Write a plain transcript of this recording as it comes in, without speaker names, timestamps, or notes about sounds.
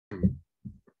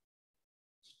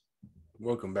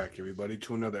Welcome back, everybody,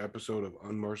 to another episode of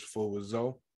Unmerciful with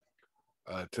Zoe.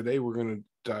 Today, we're going to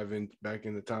dive back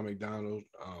into Tom MacDonald.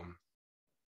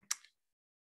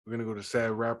 We're going to go to Sad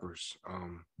Rappers.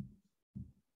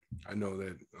 I know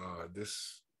that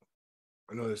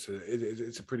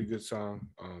it's a pretty good song.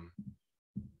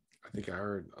 I think I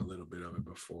heard a little bit of it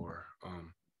before.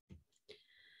 I'm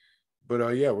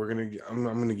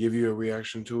gonna give you a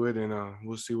reaction to it, and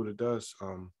we'll see what it does.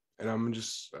 And I'm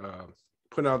just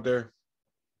putting out there.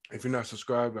 If you're not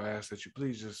subscribed, I ask that you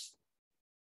please just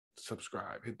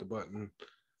subscribe, hit the button.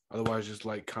 Otherwise, just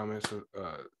like, comment,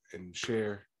 and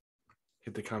share.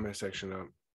 Hit the comment section up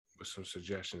with some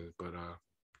suggestions. But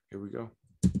here we go.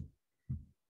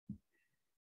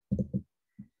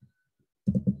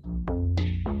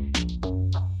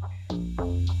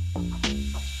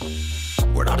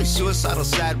 Where'd all these suicidal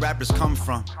sad rappers come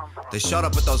from? They showed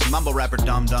up with those mumble rapper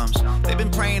dum-dums. They've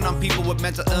been preying on people with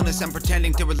mental illness and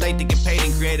pretending to relate to get paid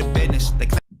in creative business.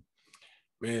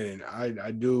 Man, I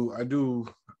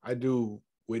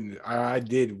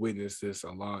did witness this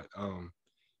a lot.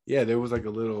 Yeah, there was like a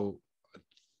little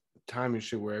time and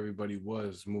shit where everybody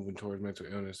was moving towards mental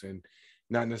illness and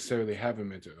not necessarily having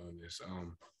mental illness.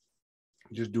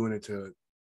 Just doing it to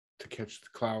catch the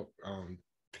clout,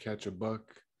 to catch a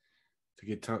buck, to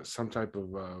get some type of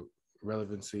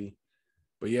relevancy.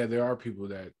 But yeah, there are people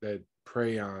that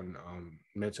prey on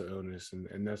mental illness,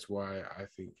 and that's why I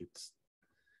think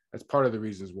that's part of the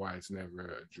reasons why it's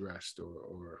never addressed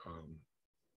or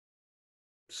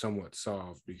somewhat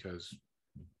solved, because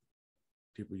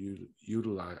people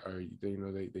utilize, or they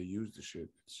use the shit.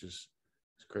 It's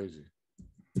crazy.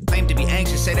 Claim to be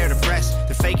anxious, say they're depressed.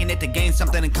 They're faking it to gain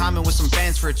something in common with some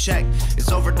fans for a check.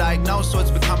 It's overdiagnosed, so it's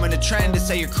becoming a trend to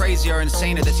say you're crazy or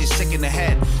insane or that you're sick in the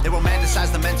head. They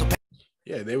romanticize the mental pain.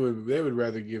 Yeah, they would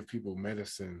rather give people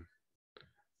medicine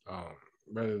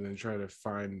rather than try to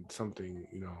find something,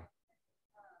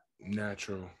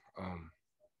 natural.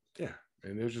 Yeah,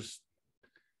 and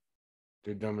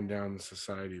they're dumbing down the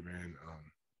society, man.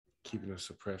 Keeping us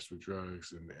suppressed with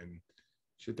drugs and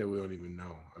shit that we don't even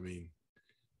know. I mean,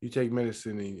 you take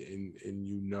medicine and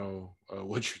you know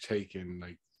what you're taking,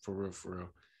 like for real.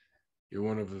 You're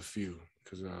one of the few,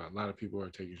 because a lot of people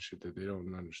are taking shit that they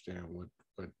don't understand what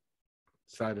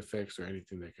side effects or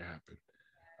anything that can happen.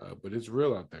 But it's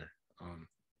real out there.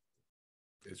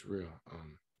 It's real.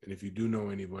 And if you do know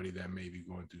anybody that may be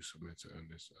going through some mental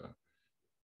illness,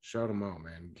 shout them out,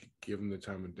 man. Give them the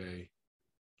time of day.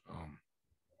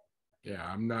 Yeah,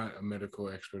 I'm not a medical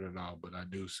expert at all, but I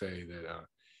do say that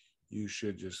you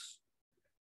should just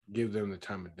give them the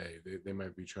time of day. They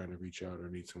might be trying to reach out or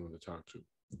need someone to talk to.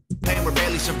 Pain, we're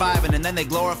barely surviving, and then they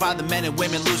glorify the men and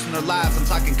women losing their lives. I'm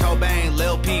talking Cobain,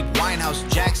 Lil Peep, Winehouse,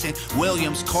 Jackson,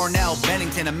 Williams, Cornell,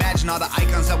 Bennington. Imagine all the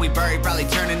icons that we buried probably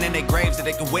turning in their graves, that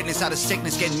they can witness how the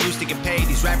sickness getting used to get paid.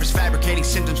 These rappers fabricating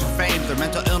symptoms for fame. Their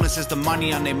mental illness is the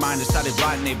money on their mind. It's how they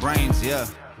rot in their brains, yeah.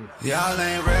 Y'all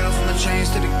ain't real, from the chains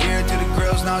to the gear to the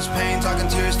grills. Now it's pain, talking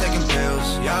tears, taking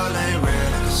pills. Y'all ain't real,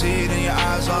 I can see it in your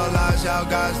eyes, all lies. Y'all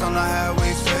guys don't know how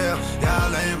we feel.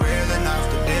 Y'all ain't real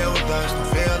enough to deal with us, don't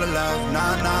feel the love.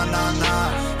 Nah.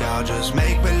 Y'all just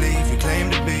make believe, you claim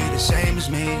to be the same as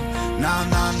me.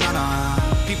 Nah.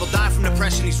 People die from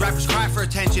depression, these rappers cry for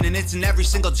attention, and it's in every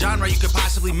single genre you could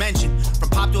possibly mention. From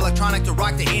pop to electronic to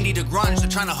rock to indie to grunge. They're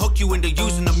trying to hook you into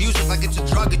using the music like it's a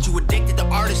drug, get you addicted to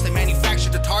artists they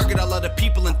manufacture to target all other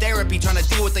people in therapy trying to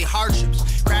deal with their hardships.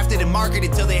 Crafted and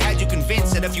marketed till they had you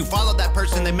convinced that if you follow that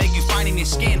person, they make you fine in your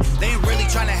skin. They ain't really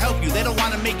trying to help you, they don't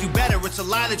want to make you better. It's a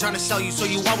lie they're trying to sell you, so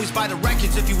you always buy the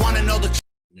records if you want to know the truth.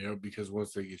 Yeah, because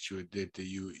once they get you addicted,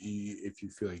 you if you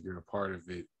feel like you're a part of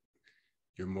it,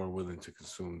 you're more willing to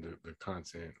consume the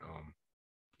content.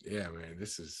 Yeah, man,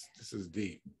 this is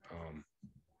deep.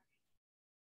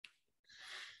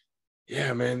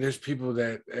 Yeah, man, there's people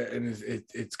that, and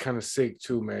it's kind of sick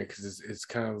too, man, because it's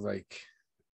kind of like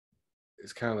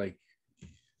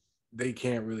they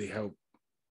can't really help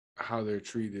how they're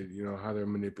treated, how they're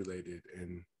manipulated,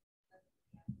 and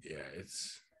yeah,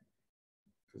 it's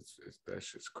that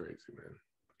shit's crazy, man.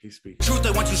 He's speaking. Truth,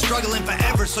 they want you struggling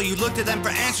forever, so you look to them for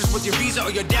answers with your Visa or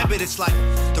your debit. It's like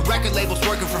the record labels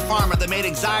working for pharma. They made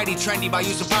anxiety trendy by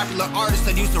using popular artists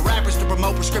that use the rappers to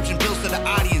promote prescription pills to the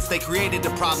audience. They created the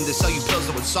problem to sell you pills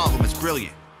that would solve them. It's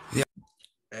brilliant. Yeah.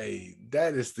 Hey,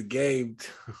 that is the game.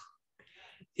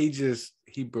 He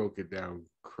broke it down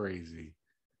crazy.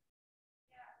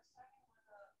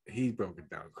 He broke it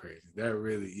down crazy. That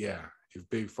really, yeah. If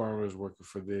Big Pharma is working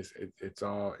for this, it's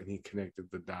all, and he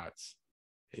connected the dots.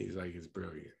 He's like, it's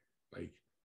brilliant. Like,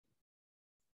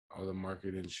 all the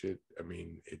marketing shit. I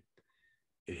mean, it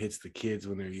hits the kids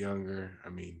when they're younger. I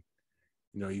mean,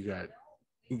 You know, you got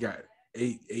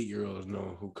 8-year-olds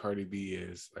knowing who Cardi B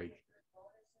is. Like,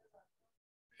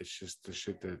 it's just the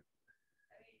shit that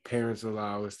parents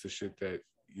allow. It's the shit that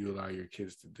you allow your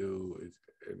kids to do.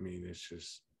 I mean, it's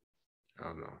just, I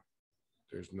don't know.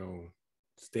 There's no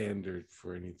standard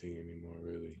for anything anymore,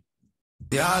 really.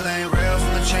 Y'all ain't real,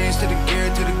 from the chains to the gear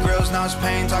to the grills. Now it's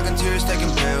pain, talking tears, taking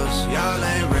pills. Y'all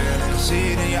ain't real, I can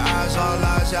see it in your eyes, all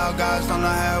lies. Y'all guys don't know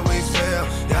how we feel.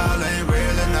 Y'all ain't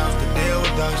real enough to deal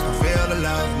with us, don't feel the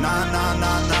love. Nah, nah,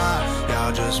 nah, nah.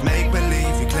 Y'all just make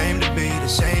believe, you claim to be the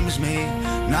same as me.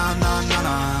 Nah, nah, nah,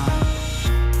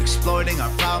 nah. Exploiting our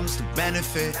problems to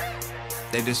benefit,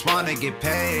 they just wanna get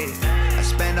paid. I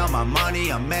spend all my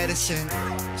money on medicine,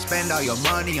 spend all your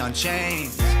money on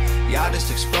chains. Y'all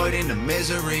just exploiting the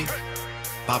misery,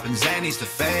 popping Xannies to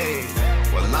fade.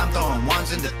 Well, I'm throwing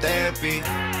ones into therapy,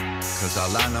 cause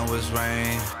all I know is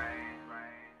rain.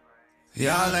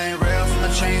 Y'all ain't real, from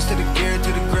the chains to the gear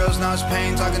to the grills. Now it's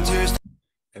pain, talking tears.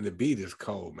 And the beat is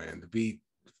cold, man. The beat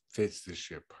fits this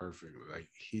shit perfectly. Like,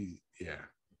 he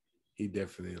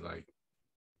definitely, like,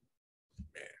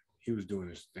 man, he was doing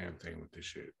this damn thing with this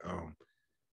shit.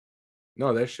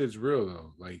 No, that shit's real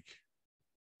though. Like,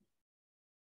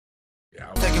 yeah,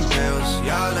 taking pills,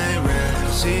 y'all ain't real. I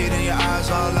can see it in your eyes,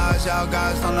 all lies. Y'all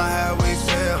guys don't know how we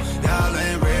feel. Y'all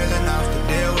ain't real enough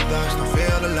to deal with us, don't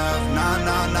feel the love. Nah,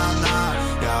 nah, nah,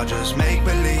 nah. Y'all just make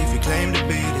believe, you claim to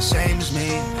be the same as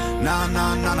me. Nah,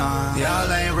 nah, nah, nah.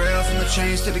 Y'all ain't real, from the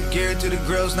chains to the gear to the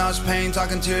grills. Now it's pain,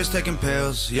 talking tears, taking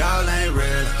pills. Y'all ain't real,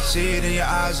 I can see it in your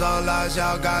eyes, all lies.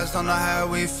 Y'all guys don't know how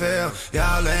we feel.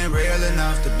 Y'all ain't real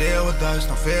enough to deal with us,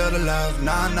 don't feel the love.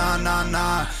 Nah, nah, nah,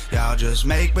 nah. Y'all just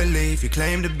make believe, you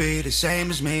claim to be the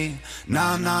same as me.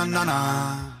 Nah, nah, nah,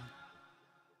 nah.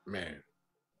 Man.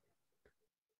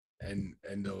 And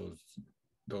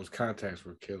those contacts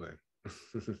were killing.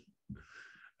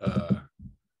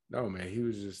 No, man, he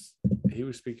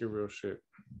was speaking real shit.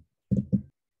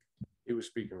 He was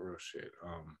speaking real shit.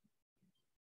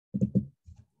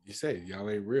 You said y'all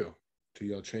ain't real. To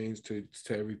your change, to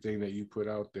everything that you put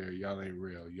out there, y'all ain't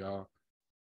real. Y'all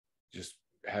just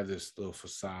have this little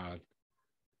facade.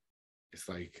 It's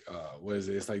like, what is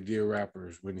it? It's like Dear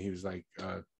Rappers when he was like,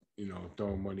 you know,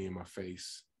 throwing money in my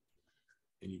face,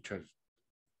 and you try to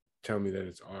tell me that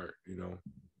it's art, you know.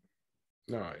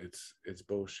 No, it's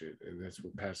bullshit, and that's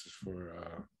what passes for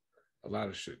a lot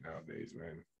of shit nowadays,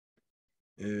 man.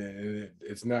 And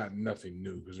it's not nothing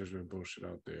new because there's been bullshit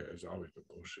out there. There's always been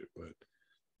bullshit, but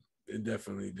it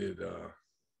definitely did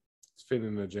fit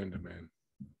an agenda, man.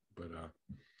 But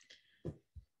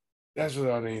that's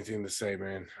without anything to say,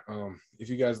 man. If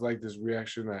you guys like this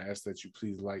reaction, I ask that you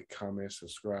please like, comment,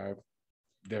 subscribe.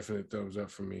 Definitely thumbs up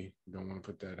for me. Don't want to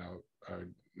put that out or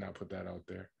not put that out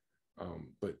there.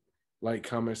 But like,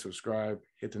 comment, subscribe,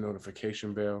 hit the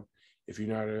notification bell. If you're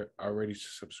not already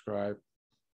subscribed,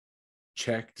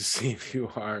 check to see if you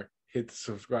are. Hit the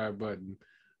subscribe button.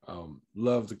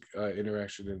 Love the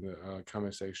interaction in the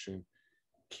comment section.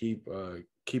 Keep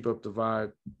up the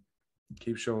vibe.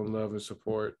 Keep showing love and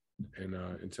support. And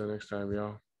until next time,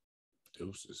 y'all,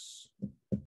 deuces.